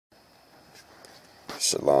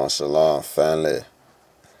Shalom, shalom, family.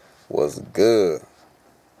 What's good?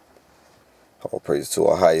 All praise to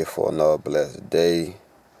Ohio for another blessed day.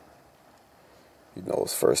 You know,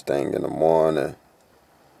 it's first thing in the morning.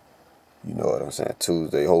 You know what I'm saying?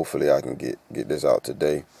 Tuesday. Hopefully I can get this out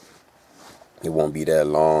today. It won't be that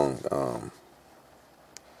long.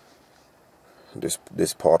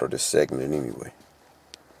 This part of the segment anyway.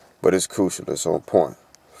 But it's crucial. It's on point.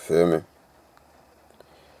 Feel me?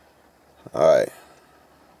 Alright.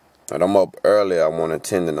 And I'm up early. I wasn't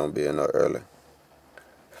intending on being up early.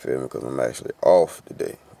 Feel me? Because I'm actually off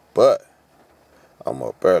today. But I'm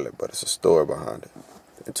up early. But it's a story behind it.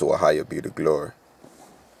 And to a higher be the glory.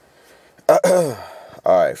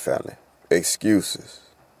 Alright, family. Excuses.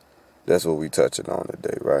 That's what we touching on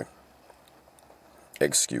today, right?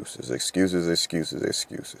 Excuses.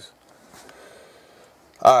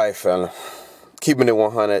 Alright, family. Keeping it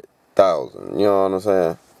 100,000. You know what I'm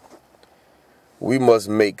saying? We must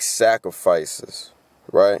make sacrifices,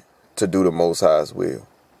 right, to do the Most High's will.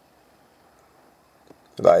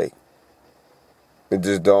 Like, it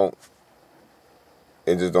just don't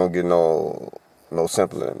get no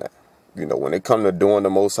simpler than that. You know, when it comes to doing the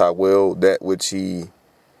Most High will, that which He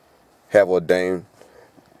have ordained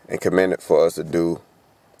and commanded for us to do,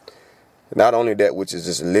 not only that which is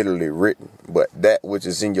just literally written, but that which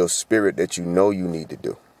is in your spirit that you know you need to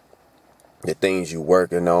do. The things you're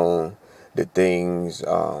working on, the things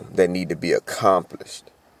that need to be accomplished.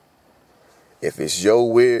 If it's your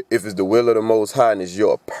will, if it's the will of the Most High and it's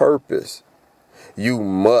your purpose, you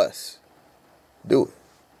must do it.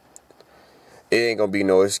 It ain't gonna be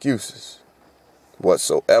no excuses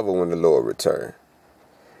whatsoever when the Lord return.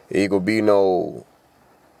 It ain't gonna be no,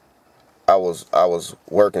 I was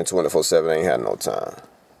working 24/7, ain't had no time.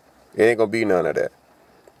 It ain't gonna be none of that.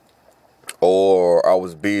 Or I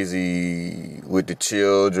was busy with the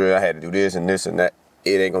children, I had to do this and that.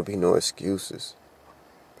 It ain't gonna be no excuses.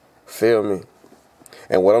 Feel me?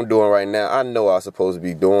 And what I'm doing right now, I know I'm supposed to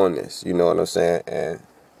be doing this. You know what I'm saying? And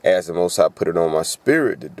as the Most High put it on my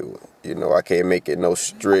spirit to do it. You know, I can't make it no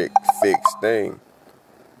strict, fixed thing.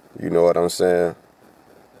 You know what I'm saying?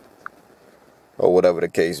 Or whatever the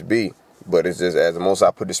case be. But it's just as the Most High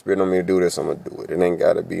put the spirit on me to do this, I'm going to do it. It ain't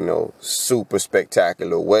got to be no super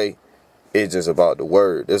spectacular way. It's just about the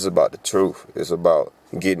word. It's about the truth. It's about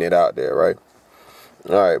getting it out there, right?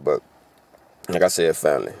 All right, but like I said,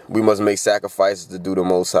 family, we must make sacrifices to do the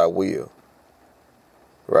Most High will,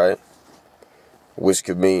 right? Which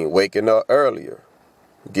could mean waking up earlier,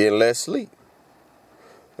 getting less sleep.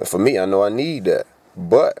 And for me, I know I need that.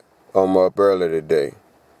 But I'm up early today.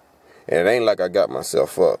 And it ain't like I got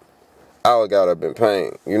myself up. I got up in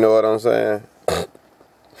pain. You know what I'm saying?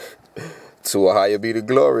 To a higher be the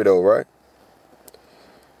glory, though, right?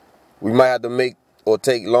 We might have to make or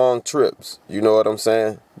take long trips, you know what I'm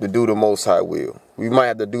saying, to do the Most High will. We might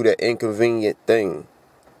have to do that inconvenient thing,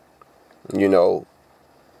 you know,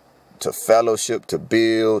 to fellowship, to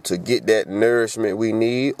build, to get that nourishment we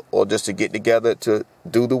need, or just to get together to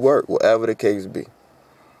do the work, whatever the case be.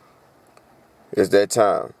 It's that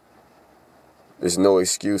time. There's no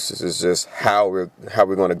excuses. It's just how we're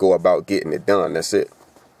going to go about getting it done. That's it.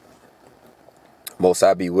 Most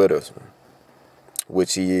High be with us, man.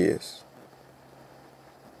 Which He is.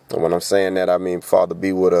 And when I'm saying that, I mean Father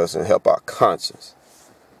be with us and help our conscience.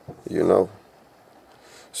 You know.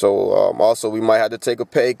 So also we might have to take a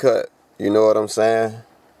pay cut. You know what I'm saying?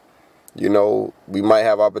 You know, we might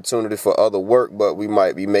have opportunity for other work, but we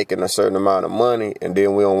might be making a certain amount of money, and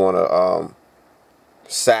then we don't want to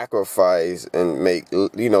sacrifice and make,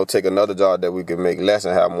 you know, take another job that we can make less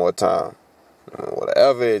and have more time.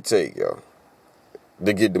 Whatever it take, yo,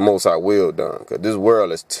 to get the Most High will done. Because this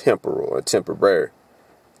world is temporal and temporary.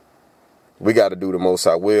 We got to do the Most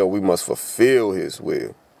High will. We must fulfill His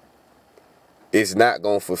will. It's not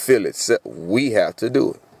going to fulfill itself. We have to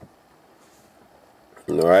do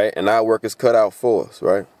it. All right? And our work is cut out for us,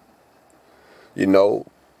 right? You know,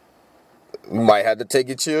 you might have to take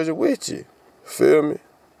your children with you. Feel me?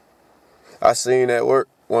 I seen that work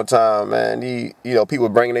one time, man. You know, people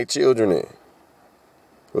bringing their children in.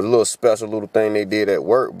 It was a little special little thing they did at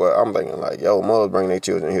work, but I'm thinking like, yo, mothers bring their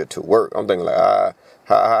children here to work. I'm thinking like,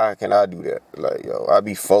 how can I do that? Like, yo, I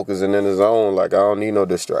be focusing in the zone. Like, I don't need no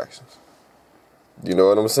distractions. You know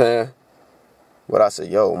what I'm saying? But I said,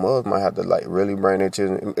 yo, mothers might have to like really bring their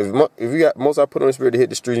children. If you got most I put on the spirit to hit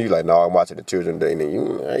the street, you like, no, I'm watching the children today. Then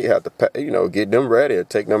you have to, you know, get them ready and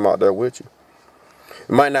take them out there with you.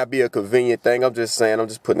 It might not be a convenient thing. I'm just saying, I'm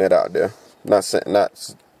just putting it out there. Not saying,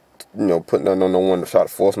 you know, putting on no one to try to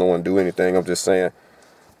force no one to do anything. I'm just saying,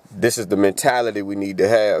 this is the mentality we need to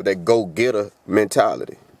have, that go-getter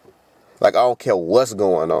mentality. Like, I don't care what's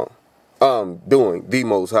going on. I'm doing the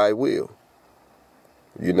Most High will.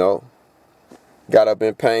 You know? Got up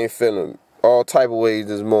in pain, feeling all type of ways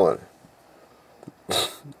this morning.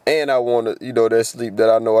 And I wanted, that sleep that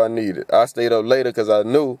I know I needed. I stayed up later because I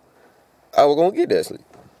knew I was going to get that sleep.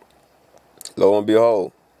 Lo and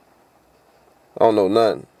behold, I don't know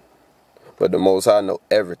nothing. But the Most High know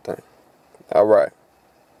everything. All right.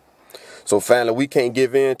 So family, we can't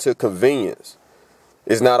give in to convenience.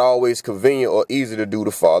 It's not always convenient or easy to do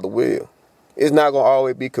the Father will. It's not going to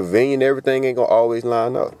always be convenient. Everything ain't going to always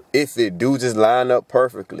line up. If it do just line up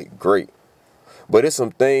perfectly, great. But it's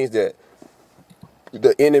some things that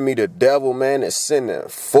the enemy, the devil, man, is sending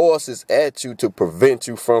forces at you to prevent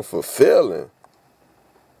you from fulfilling.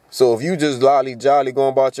 So if you just jolly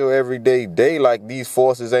going about your everyday day like these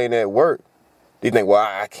forces ain't at work, you think, well,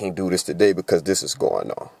 I can't do this today because this is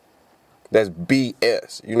going on. That's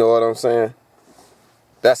BS. You know what I'm saying?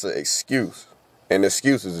 That's an excuse. And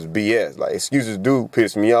excuses is BS. Like, excuses do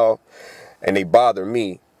piss me off and they bother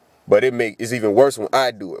me. But it's even worse when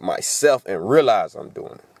I do it myself and realize I'm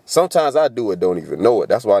doing it. Sometimes I do it, don't even know it.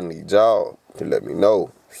 That's why I need y'all to let me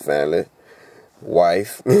know. Family,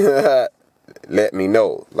 wife, let me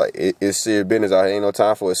know. Like, it's serious business. I ain't no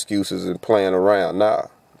time for excuses and playing around. Nah,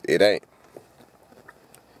 it ain't.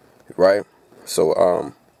 Right?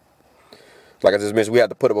 So, like I just mentioned, we have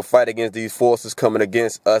to put up a fight against these forces coming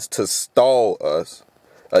against us to stall us,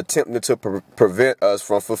 attempting to prevent us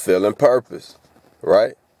from fulfilling purpose.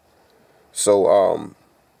 Right? So,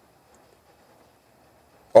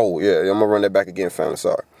 oh, yeah, I'm going to run that back again, family.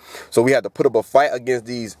 Sorry. So we have to put up a fight against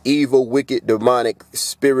these evil, wicked, demonic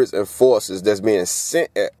spirits and forces that's being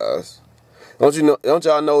sent at us. Don't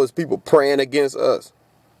y'all know it's people praying against us?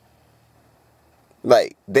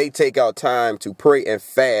 Like, they take out time to pray and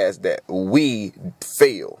fast that we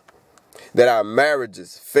fail, that our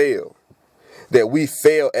marriages fail, that we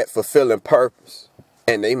fail at fulfilling purpose,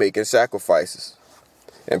 and they making sacrifices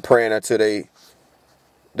and praying unto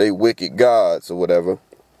they wicked gods or whatever.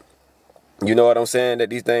 You know what I'm saying?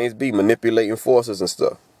 That these things be manipulating forces and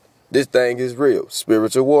stuff. This thing is real,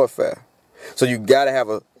 spiritual warfare. So you got to have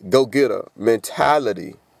a go-getter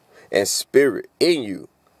mentality and spirit in you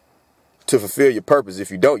to fulfill your purpose. If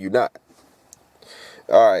you don't, you're not.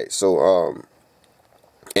 All right, so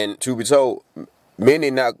and to be told, many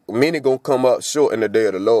gonna come up short in the day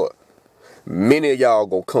of the Lord. Many of y'all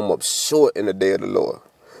gonna come up short in the day of the Lord.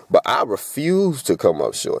 But I refuse to come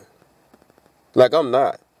up short. Like, I'm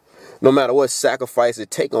not. No matter what sacrifice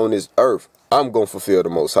it take on this earth, I'm gonna fulfill the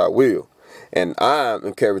Most High will. And I'm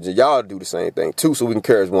encouraging y'all to do the same thing too, so we can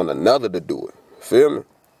encourage one another to do it. Feel me?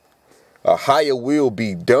 A higher will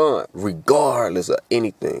be done regardless of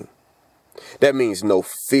anything. That means no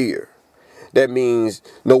fear. That means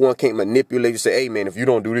no one can't manipulate you. Say, hey man, if you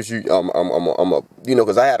don't do this,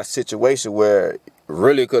 because I had a situation where it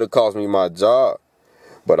really could have cost me my job.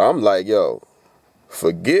 But I'm like, yo,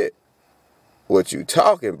 forget what you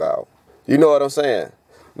talking about. You know what I'm saying?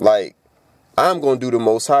 Like, I'm going to do the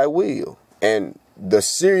Most High will. And the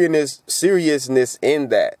seriousness in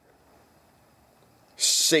that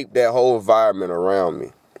shaped that whole environment around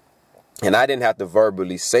me. And I didn't have to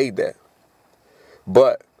verbally say that.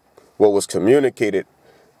 But what was communicated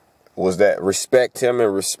was that respect him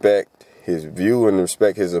and respect his view and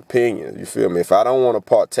respect his opinion. You feel me? If I don't want to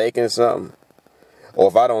partake in something, or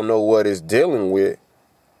if I don't know what it's dealing with,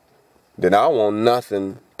 then I want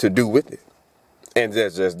nothing to do with it. And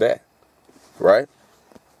that's just that. Right?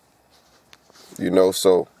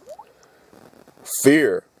 So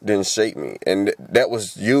fear didn't shape me. And that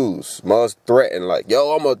was used. Must threatened like,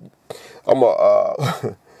 yo, I'm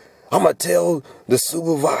gonna tell the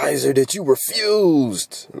supervisor that you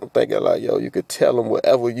refused. I'm thinking like, yo, you could tell him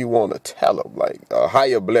whatever you want to tell him. Like,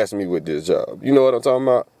 higher bless me with this job. You know what I'm talking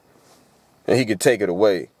about? And he could take it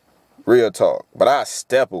away. Real talk. But I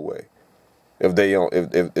step away if they don't,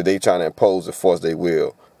 if they trying to impose the force they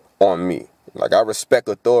will on me. Like, I respect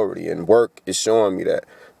authority, and work is showing me that,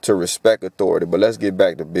 to respect authority. But let's get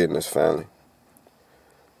back to business, family.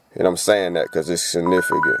 And I'm saying that because it's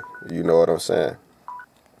significant. You know what I'm saying?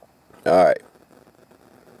 All right.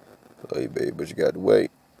 Hey, baby, but you got to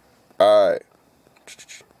wait. All right.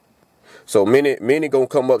 So many gonna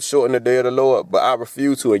come up short in the day of the Lord, but I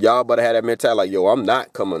refuse to. And y'all better have that mentality like, yo, I'm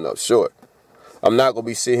not coming up short. I'm not gonna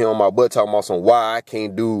be sitting here on my butt talking about some why I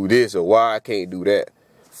can't do this or why I can't do that.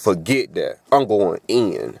 Forget that. I'm going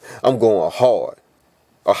in. I'm going hard.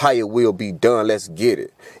 A higher will be done. Let's get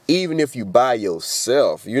it. Even if you by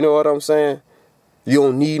yourself, you know what I'm saying? You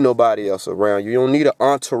don't need nobody else around you. You don't need an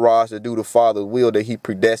entourage to do the Father's will that he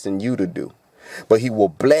predestined you to do. But he will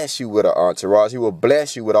bless you with an entourage. He will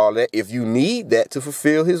bless you with all that if you need that to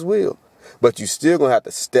fulfill his will. But you still going to have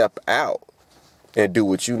to step out and do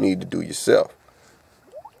what you need to do yourself.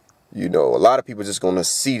 You know, a lot of people just going to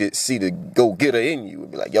see the go-getter in you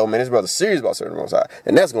and be like, yo, man, this brother's serious about serving the Most High.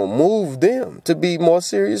 And that's going to move them to be more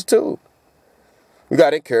serious too. You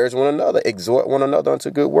got to encourage one another, exhort one another unto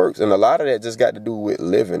good works. And a lot of that just got to do with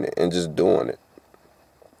living it and just doing it.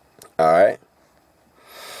 All right.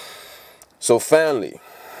 So family,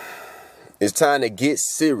 it's time to get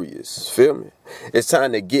serious. Feel me? It's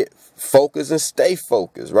time to get focused and stay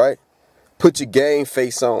focused, right? Put your game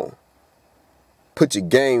face on. Put your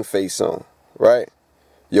game face on, right?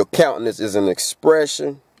 Your countenance is an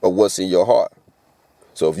expression of what's in your heart.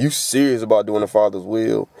 So if you're serious about doing the Father's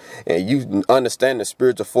will and you understand the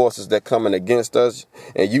spiritual forces that coming against us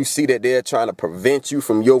and you see that they're trying to prevent you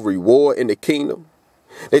from your reward in the kingdom,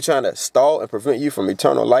 they're trying to stall and prevent you from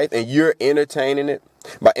eternal life, and you're entertaining it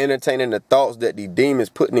by entertaining the thoughts that the demons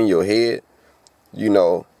putting in your head, you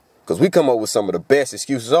know, because we come up with some of the best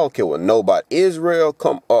excuses. I don't care what nobody. Israel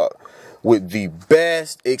come up with the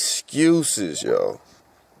best excuses, yo,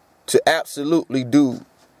 to absolutely do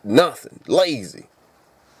nothing. Lazy.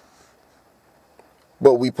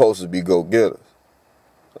 But we supposed to be go-getters.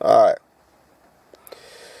 All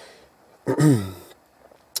right.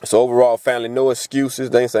 So overall, family, no excuses.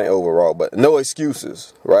 They ain't saying overall, but no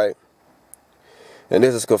excuses, right? And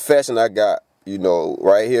this is confession I got, you know,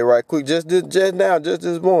 right here, right quick, just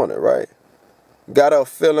this morning, right? Got up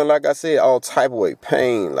feeling, like I said, all type of way,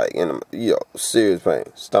 pain, like, serious pain,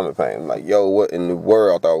 stomach pain. I'm like, yo, what in the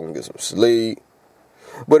world? I thought I was going to get some sleep.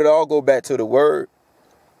 But it all go back to the word.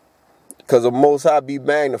 Because the Most High be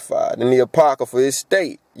magnified. And the Apocrypha is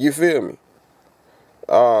state. You feel me?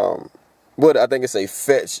 What I think it say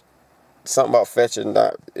fetch. Something about fetching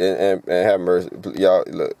not and have mercy. Y'all,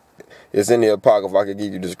 look. It's in the Apocrypha. I could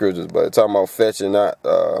give you the scriptures, but it's talking about fetching not,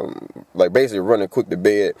 like basically running quick to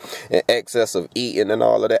bed and excess of eating and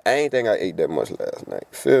all of that. I ain't think I ate that much last night.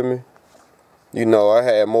 Feel me? You know, I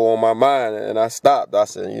had more on my mind and I stopped. I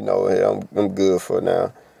said, you know, hey, I'm good for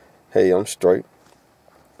now. Hey, I'm straight.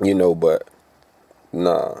 You know, but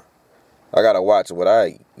nah, I gotta watch what I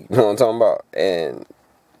eat. You know what I'm talking about? And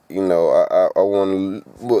you know, I want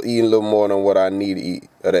to eat a little more than what I need to eat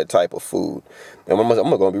of that type of food. And I'm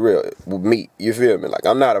gonna be real with meat. You feel me? Like,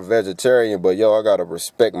 I'm not a vegetarian, but yo, I gotta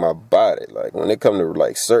respect my body. Like, when it comes to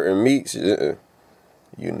like certain meats, you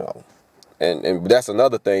know. And that's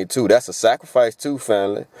another thing too. That's a sacrifice too,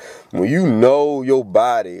 family. When you know your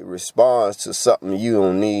body responds to something you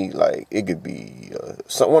don't need, like it could be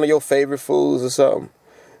one of your favorite foods or something,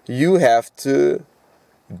 you have to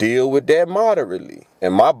deal with that moderately.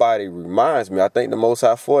 And my body reminds me, I thank the Most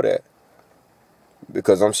High for that.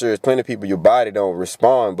 Because I'm sure there's plenty of people, your body don't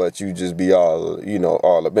respond, but you just be all, you know,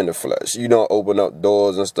 all up in the flesh. You don't open up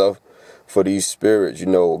doors and stuff for these spirits, you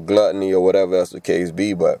know, gluttony or whatever else the case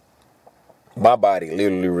be, but my body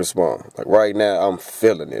literally responds. Like right now, I'm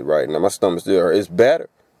feeling it right now. My stomach still hurts. It's better.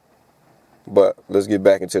 But let's get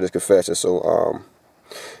back into this confession. So,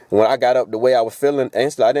 when I got up the way I was feeling,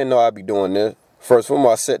 instantly, I didn't know I'd be doing this. First of all,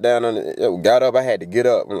 I sat down and got up. I had to get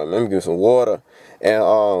up. I'm like, let me get some water. And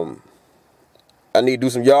I need to do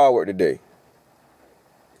some yard work today.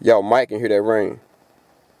 Y'all might can hear that rain.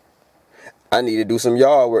 I need to do some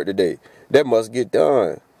yard work today. That must get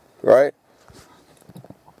done, right?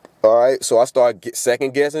 All right, so I started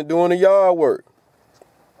second guessing doing the yard work.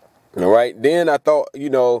 All right, then I thought, you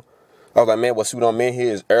know, I was like, man, well, shoot, I'm in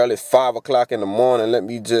here as early as 5 o'clock in the morning. Let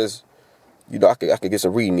me just, you know, I could get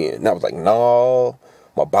some reading in. And I was like, no,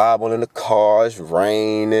 my Bible in the car, it's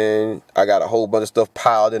raining. I got a whole bunch of stuff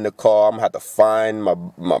piled in the car. I'm gonna have to find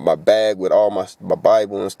my bag with all my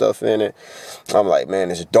Bible and stuff in it. I'm like,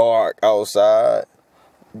 man, it's dark outside.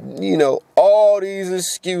 You know, all these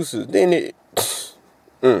excuses. Then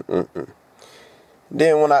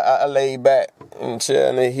Then when I laid back in the chair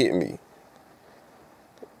and it hit me.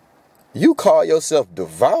 You call yourself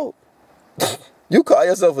devout? You call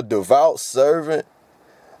yourself a devout servant?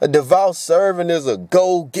 A devout servant is a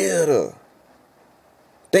go-getter.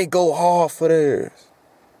 They go hard for theirs.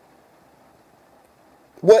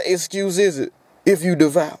 What excuse is it if you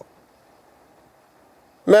devout?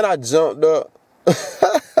 Man, I jumped up.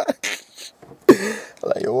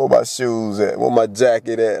 Like, yo, where my shoes at? Where my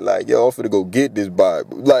jacket at? Like, yo, I'm finna go get this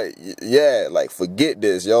Bible. Like, yeah, like, forget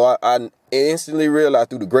this, yo. I instantly realized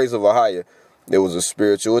through the grace of a higher, there was a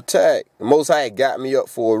spiritual attack. The Most High got me up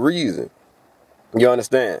for a reason. You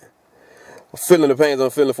understand? Feeling the pains I'm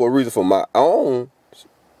feeling for a reason, for my own,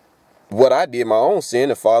 what I did, my own sin,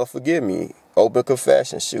 and Father forgive me. Open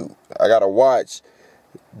confession, shoot. I gotta watch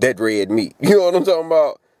that red meat. You know what I'm talking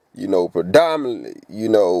about? You know, predominantly, you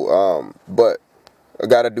know, but I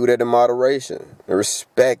got to do that in moderation and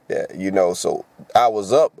respect that, you know. So I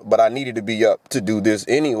was up, but I needed to be up to do this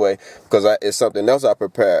anyway, because it's something else I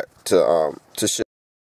prepared to share.